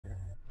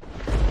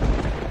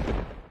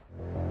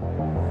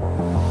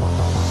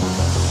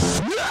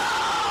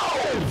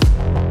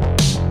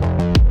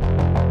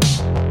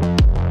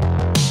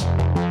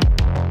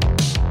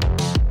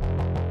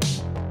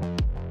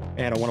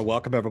And I want to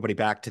welcome everybody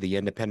back to the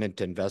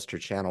Independent Investor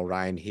Channel.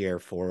 Ryan here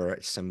for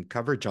some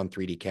coverage on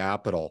 3D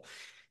Capital.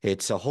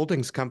 It's a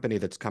holdings company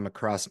that's come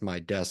across my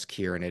desk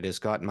here, and it has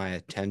got my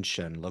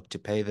attention. Look to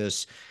pay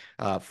this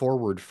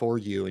forward for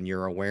you and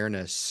your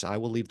awareness. I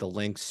will leave the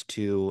links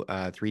to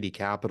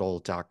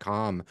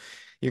 3dcapital.com.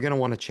 You're going to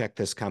want to check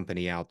this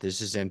company out.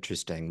 This is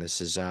interesting. This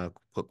is,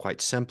 put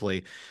quite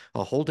simply,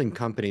 a holding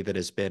company that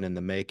has been in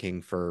the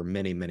making for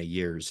many, many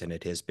years, and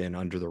it has been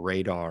under the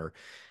radar.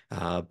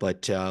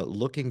 But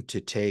looking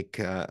to take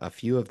a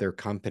few of their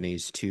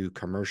companies to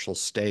commercial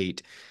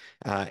state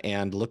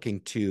and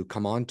looking to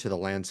come onto the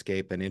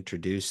landscape and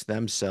introduce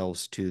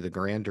themselves to the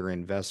grander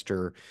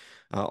investor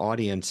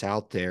audience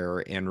out there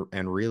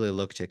and really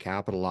look to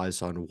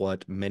capitalize on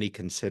what many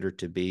consider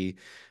to be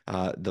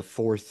the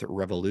fourth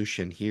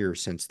revolution here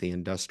since the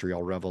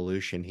Industrial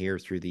Revolution here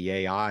through the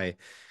AI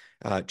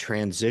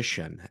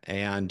transition.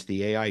 And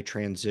the AI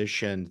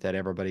transition that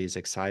everybody is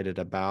excited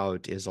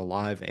about is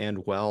alive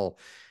and well.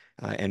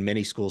 And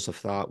many schools of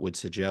thought would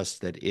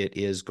suggest that it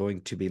is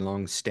going to be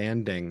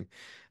long-standing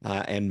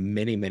and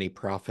many, many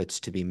profits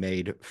to be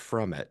made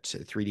from it.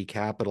 3D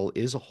Capital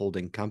is a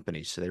holding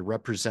company, so they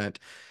represent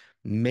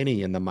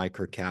many in the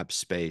microcap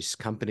space,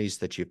 companies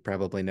that you've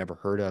probably never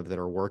heard of that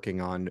are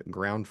working on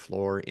ground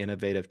floor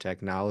innovative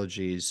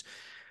technologies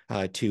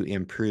to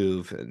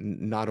improve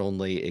not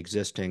only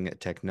existing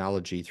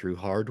technology through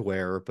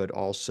hardware, but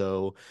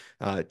also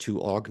to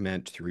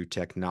augment through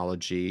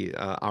technology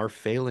our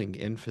failing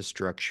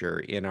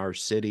infrastructure in our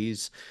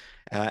cities.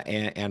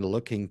 And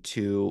looking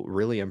to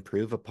really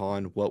improve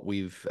upon what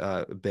we've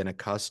been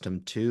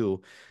accustomed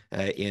to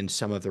in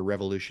some of the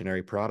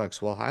revolutionary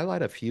products. We'll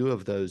highlight a few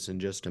of those in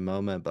just a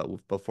moment,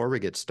 but before we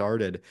get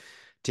started,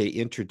 to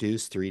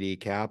introduce 3D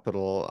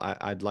Capital,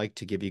 I'd like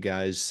to give you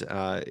guys,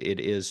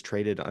 it is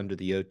traded under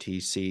the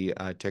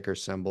OTC ticker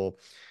symbol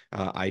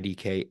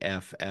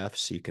IDKFF,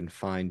 so you can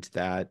find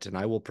that. And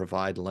I will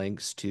provide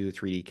links to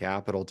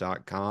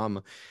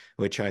 3dcapital.com,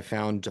 which I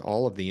found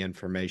all of the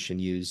information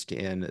used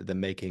in the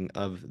making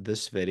of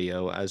this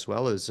video, as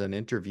well as an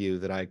interview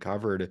that I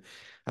covered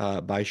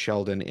by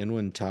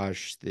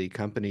𝗖𝐋𝐈𝗖𝐊, the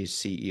company's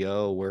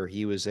CEO, where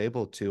he was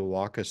able to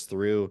walk us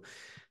through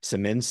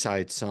some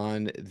insights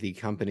on the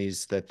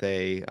companies that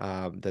they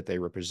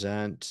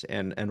represent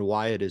and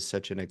why it is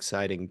such an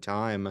exciting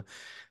time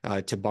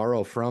to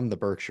borrow from the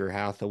Berkshire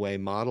Hathaway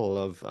model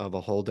of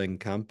a holding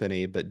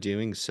company, but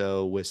doing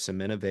so with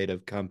some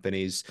innovative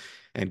companies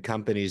and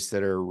companies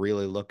that are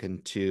really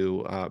looking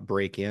to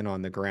break in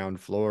on the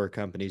ground floor,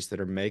 companies that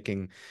are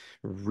making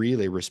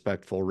really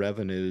respectful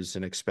revenues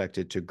and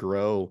expected to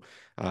grow,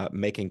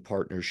 making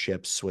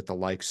partnerships with the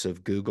likes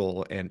of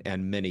Google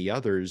and many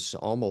others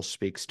almost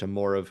speaks to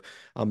more of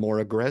a more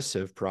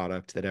aggressive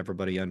product that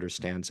everybody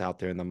understands out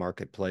there in the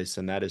marketplace,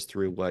 and that is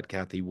through what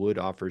Cathie Wood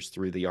offers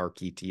through the ARK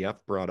ETF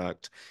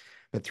product.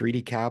 But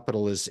 3D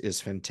Capital is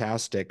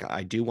fantastic.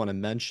 I do want to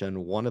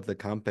mention one of the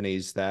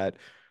companies that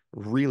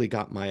really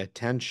got my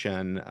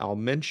attention. I'll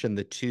mention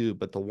the two,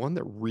 but the one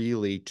that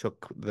really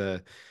took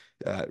the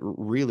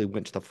really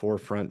went to the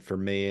forefront for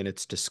me, and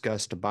it's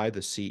discussed by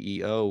the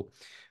CEO,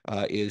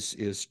 is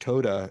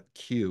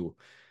ThreeDCapital.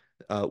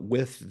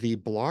 With the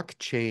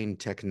blockchain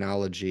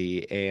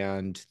technology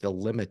and the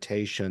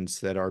limitations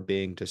that are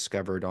being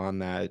discovered on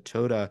that,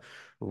 Toda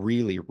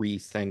really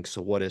rethinks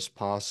what is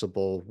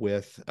possible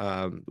with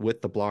the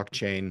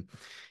blockchain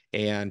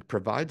and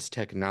provides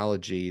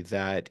technology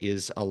that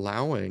is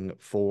allowing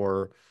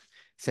for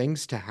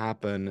things to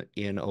happen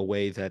in a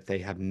way that they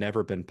have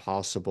never been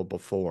possible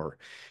before.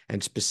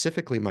 And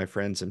specifically, my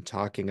friends, I'm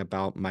talking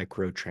about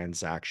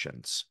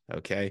microtransactions.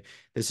 Okay.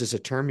 This is a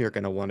term you're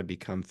going to want to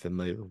become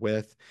familiar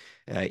with.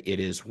 It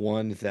is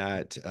one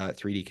that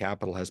 3D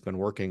Capital has been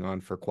working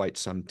on for quite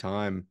some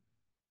time,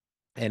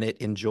 and it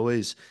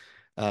enjoys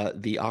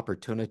the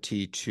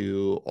opportunity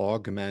to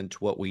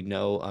augment what we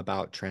know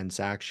about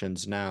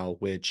transactions now,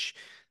 which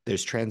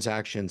there's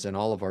transactions in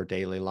all of our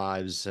daily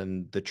lives.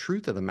 And the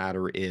truth of the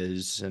matter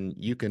is, and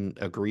you can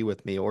agree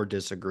with me or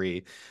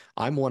disagree,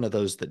 I'm one of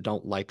those that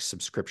don't like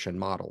subscription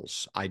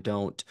models. I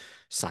don't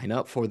sign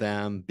up for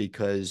them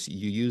because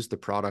you use the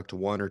product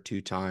one or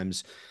two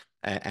times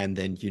and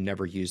then you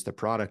never use the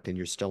product and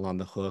you're still on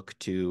the hook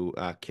to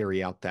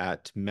carry out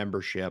that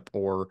membership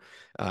or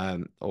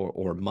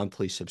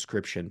monthly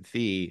subscription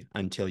fee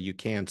until you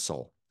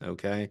cancel.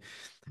 Okay.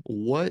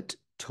 What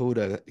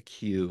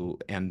ThreeDCapital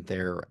and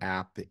their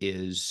app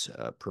is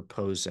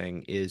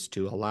proposing is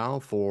to allow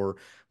for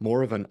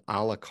more of an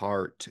a la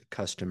carte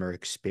customer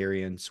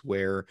experience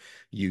where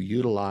you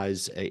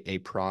utilize a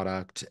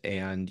product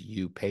and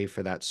you pay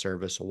for that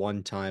service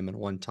one time and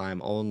one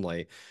time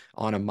only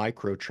on a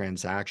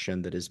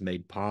microtransaction that is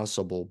made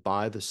possible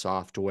by the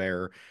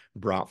software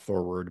brought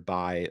forward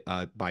by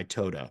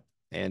Toda.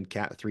 And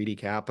 3D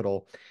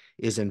Capital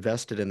is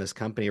invested in this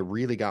company. It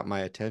really got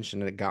my attention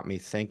and it got me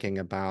thinking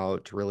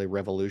about really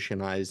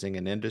revolutionizing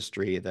an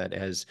industry that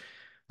has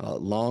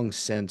long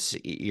since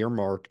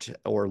earmarked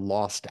or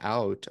lost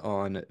out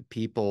on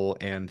people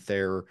and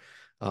their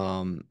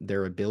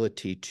their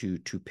ability to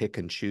pick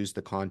and choose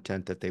the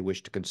content that they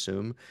wish to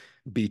consume,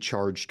 be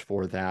charged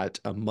for that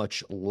a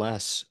much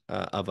less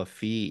of a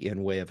fee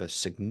in way of a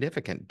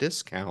significant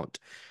discount,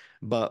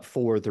 but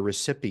for the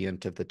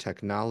recipient of the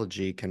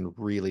technology can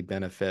really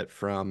benefit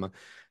from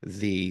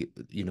the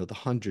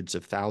hundreds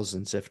of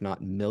thousands, if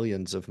not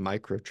millions of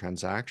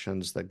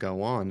microtransactions that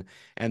go on,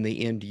 and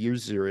the end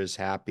user is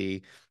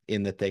happy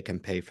in that they can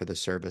pay for the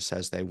service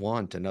as they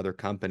want. Another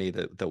company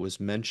that was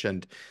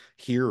mentioned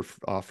here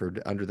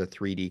offered under the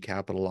 3D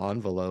Capital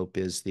envelope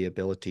is the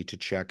ability to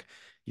check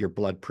your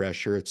blood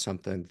pressure. It's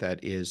something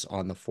that is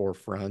on the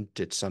forefront.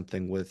 It's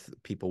something with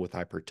people with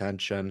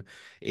hypertension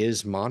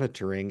is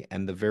monitoring,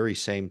 and the very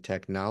same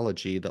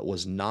technology that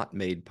was not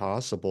made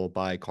possible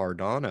by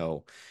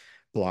Cardano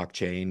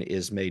blockchain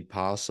is made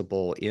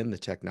possible in the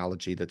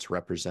technology that's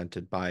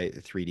represented by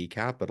 3D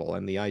Capital.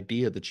 And the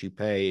idea that you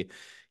pay,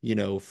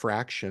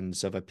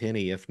 fractions of a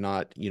penny, if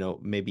not,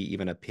 maybe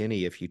even a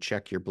penny if you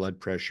check your blood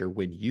pressure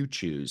when you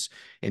choose,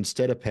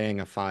 instead of paying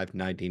a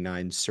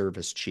 $5.99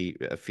 service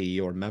fee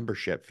or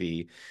membership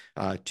fee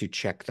to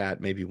check that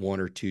maybe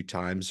one or two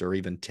times or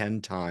even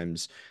 10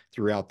 times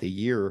throughout the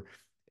year.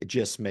 It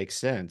just makes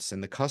sense.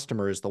 And the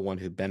customer is the one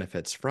who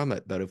benefits from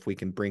it. But if we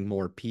can bring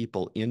more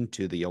people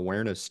into the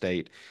awareness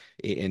state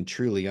in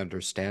truly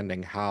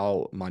understanding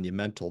how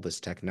monumental this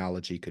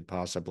technology could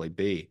possibly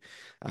be,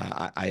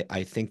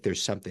 I think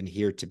there's something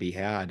here to be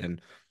had.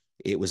 And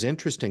it was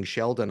interesting,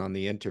 Sheldon on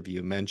the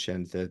interview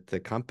mentioned that the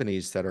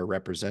companies that are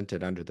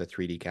represented under the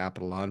 3D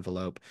Capital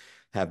envelope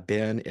have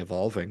been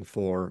evolving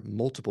for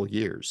multiple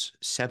years,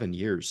 7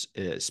 years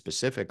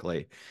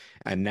specifically,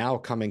 and now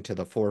coming to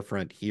the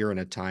forefront here in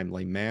a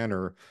timely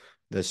manner.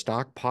 The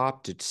stock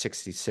popped at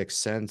 66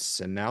 cents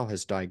and now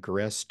has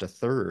digressed a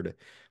third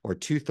or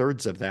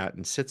two-thirds of that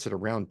and sits at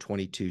around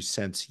 22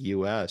 cents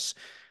US,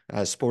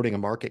 sporting a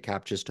market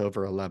cap just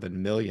over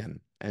 11 million.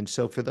 And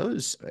so for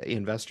those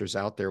investors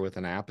out there with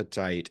an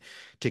appetite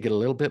to get a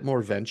little bit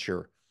more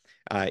venture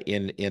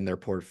in their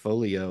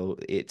portfolio,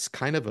 it's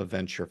kind of a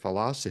venture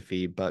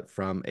philosophy, but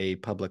from a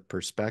public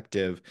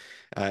perspective,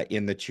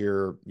 in that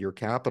your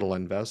capital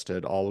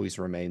invested always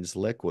remains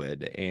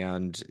liquid.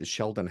 And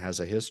Sheldon has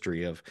a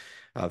history of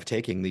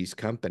taking these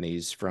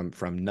companies from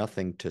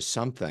nothing to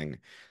something.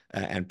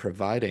 And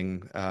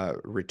providing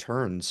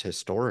returns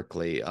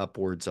historically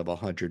upwards of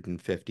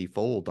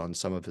 150-fold on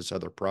some of his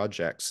other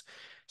projects.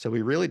 So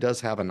he really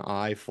does have an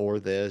eye for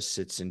this.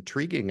 It's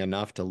intriguing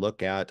enough to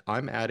look at.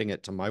 I'm adding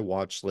it to my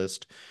watch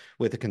list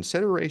with a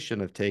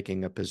consideration of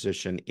taking a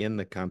position in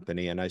the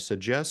company. And I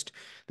suggest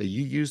that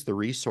you use the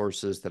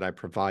resources that I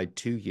provide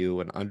to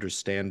you in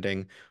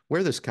understanding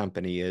where this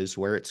company is,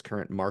 where its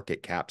current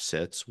market cap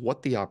sits,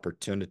 what the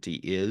opportunity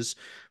is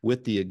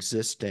with the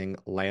existing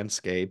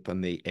landscape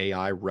and the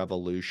AI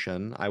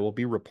revolution. I will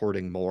be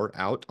reporting more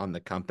out on the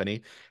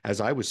company.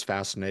 As I was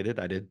fascinated,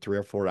 I did 3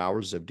 or 4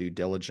 hours of due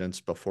diligence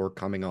before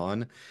coming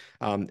on.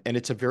 And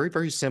it's a very,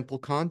 very simple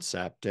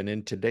concept. And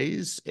in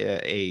today's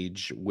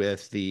age,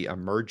 with the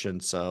emergence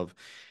of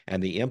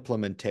and the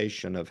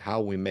implementation of how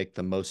we make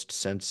the most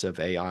sense of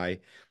AI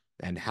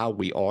and how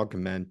we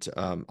augment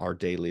our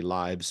daily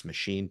lives,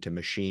 machine to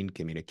machine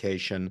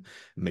communication,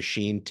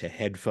 machine to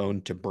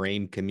headphone to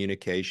brain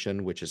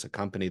communication, which is a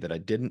company that I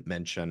didn't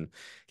mention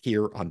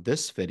here on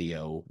this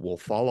video. We'll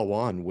follow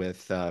on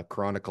with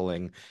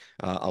chronicling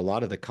a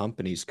lot of the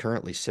companies.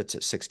 Currently sits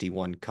at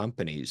 61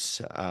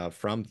 companies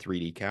from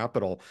 3D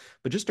Capital,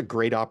 but just a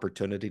great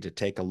opportunity to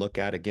take a look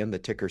at. Again, the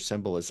ticker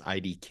symbol is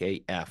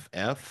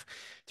IDKFF.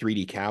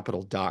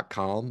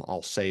 3dcapital.com.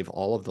 I'll save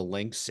all of the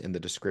links in the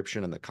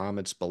description and the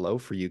comments below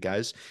for you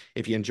guys.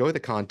 If you enjoy the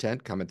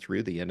content coming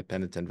through the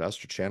Independent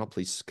Investor channel,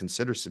 please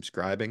consider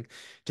subscribing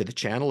to the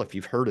channel. If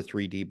you've heard of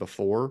 3D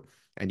before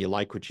and you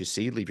like what you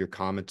see, leave your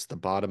comments at the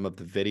bottom of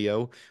the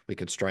video. We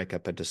could strike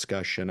up a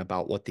discussion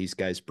about what these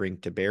guys bring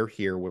to bear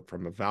here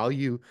from a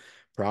value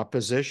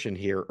proposition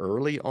here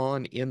early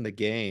on in the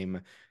game,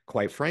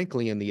 quite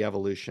frankly, in the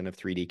evolution of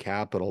 3D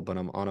Capital, but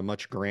on a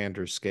much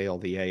grander scale,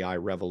 the AI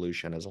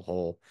revolution as a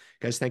whole.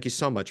 Guys, thank you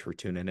so much for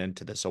tuning in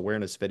to this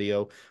awareness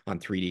video on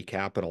 3D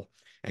Capital,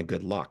 and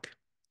good luck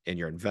in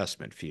your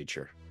investment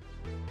future.